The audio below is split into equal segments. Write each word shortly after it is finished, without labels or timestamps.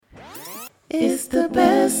It's the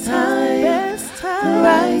best time, the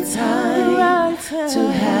right time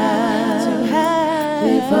to have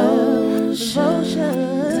devotion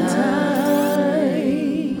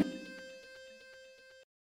time.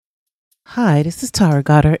 Hi, this is Tara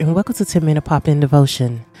Goddard, and welcome to 10 Minute Pop-In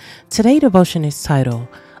Devotion. Today's devotion is titled,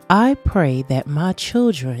 I Pray That My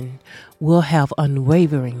Children Will Have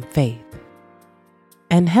Unwavering Faith.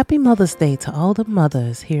 And happy Mother's Day to all the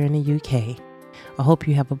mothers here in the UK. I hope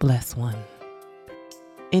you have a blessed one.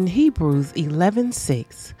 In Hebrews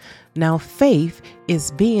 11:6, now faith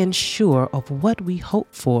is being sure of what we hope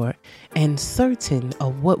for and certain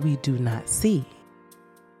of what we do not see.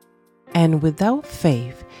 And without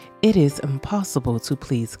faith, it is impossible to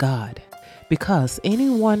please God, because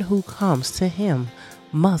anyone who comes to Him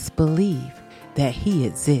must believe that He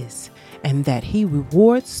exists and that He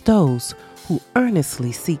rewards those who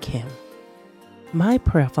earnestly seek Him. My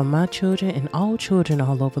prayer for my children and all children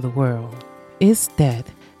all over the world is that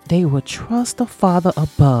they will trust the Father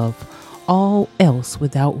above all else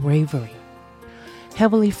without wavering.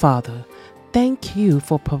 Heavenly Father, thank you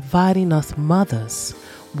for providing us mothers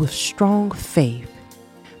with strong faith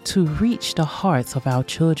to reach the hearts of our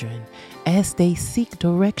children as they seek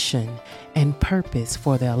direction and purpose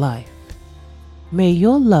for their life. May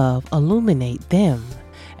your love illuminate them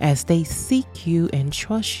as they seek you and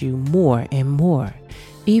trust you more and more.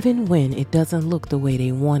 Even when it doesn't look the way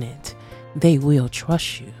they want it, they will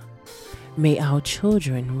trust you. May our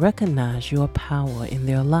children recognize your power in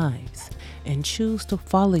their lives and choose to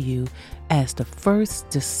follow you as the first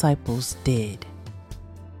disciples did.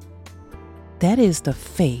 That is the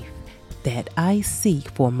faith that I seek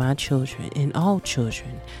for my children and all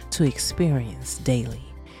children to experience daily.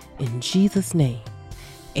 In Jesus' name,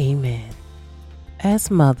 amen. As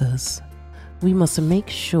mothers, we must make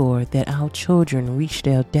sure that our children reach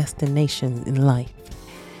their destinations in life.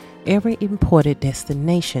 Every important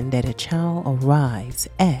destination that a child arrives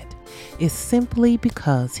at is simply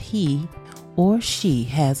because he or she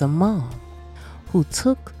has a mom who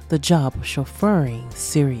took the job of chauffeuring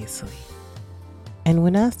seriously. And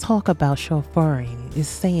when I talk about chauffeuring, it's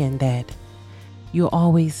saying that you're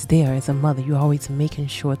always there as a mother. You're always making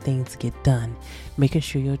sure things get done, making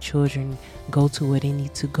sure your children go to where they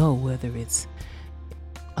need to go, whether it's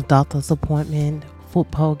a doctor's appointment,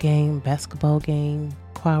 football game, basketball game,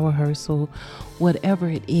 choir rehearsal, whatever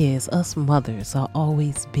it is. Us mothers are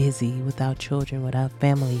always busy with our children, with our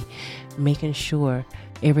family, making sure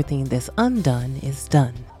everything that's undone is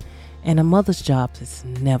done. And a mother's job is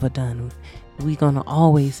never done. We're going to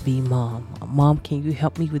always be mom. Mom, can you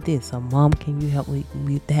help me with this? Or mom, can you help me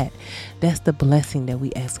with that? That's the blessing that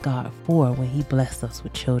we ask God for when He blessed us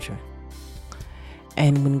with children.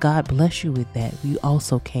 And when God bless you with that, we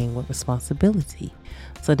also came with responsibility.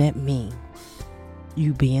 So that means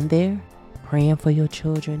you being there, praying for your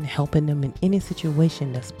children, helping them in any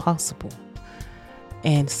situation that's possible.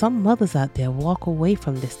 And some mothers out there walk away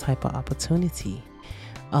from this type of opportunity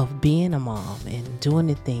of being a mom and doing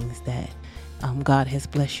the things that God has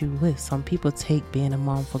blessed you with. Some people take being a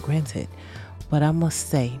mom for granted. But I must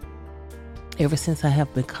say, ever since I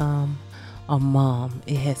have become a mom,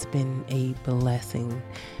 it has been a blessing.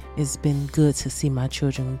 It's been good to see my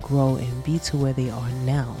children grow and be to where they are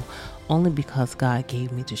now, only because God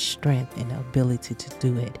gave me the strength and the ability to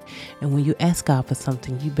do it. And when you ask God for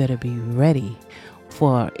something, you better be ready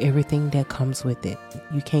for everything that comes with it.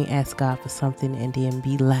 You can't ask God for something and then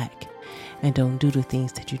be lack and don't do the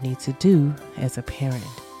things that you need to do as a parent.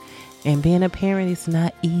 And being a parent is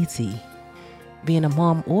not easy. Being a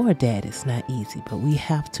mom or a dad is not easy, but we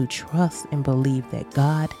have to trust and believe that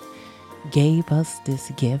God gave us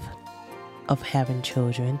this gift of having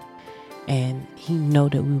children, and He know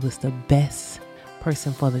that we was the best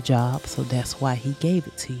person for the job, so that's why He gave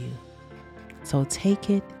it to you. So take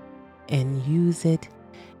it and use it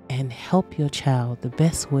and help your child the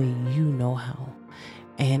best way you know how,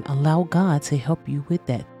 and allow God to help you with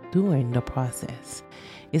that during the process.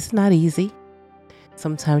 It's not easy.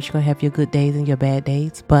 Sometimes you're going to have your good days and your bad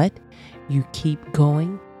days, but you keep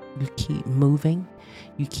going, you keep moving,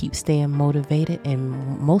 you keep staying motivated,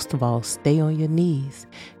 and most of all, stay on your knees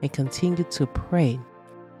and continue to pray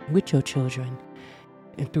with your children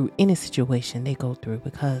and through any situation they go through,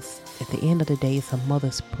 because at the end of the day, it's a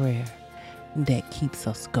mother's prayer that keeps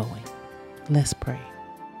us going. Let's pray.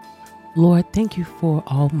 Lord, thank you for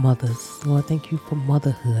all mothers. Lord, thank you for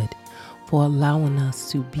motherhood, for allowing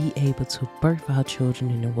us to be able to birth our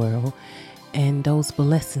children in the world, and those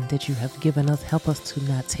blessings that you have given us. Help us to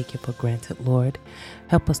not take it for granted, Lord.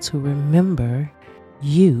 Help us to remember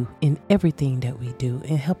you in everything that we do,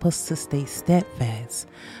 and help us to stay steadfast,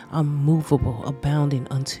 unmovable, abounding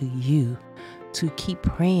unto you, to keep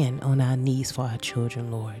praying on our knees for our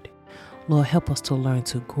children, Lord. Lord, help us to learn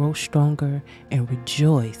to grow stronger and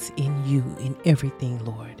rejoice in you in everything,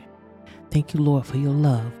 Lord. Thank you, Lord, for your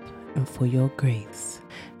love and for your grace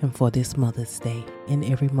and for this Mother's Day and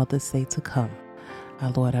every Mother's Day to come.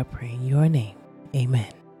 Our Lord, I pray in your name.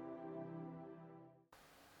 Amen.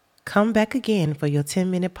 Come back again for your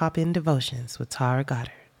 10-minute pop-in devotions with Tara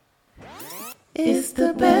Goddard. It's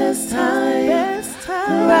the best time,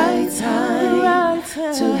 the right time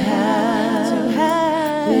to have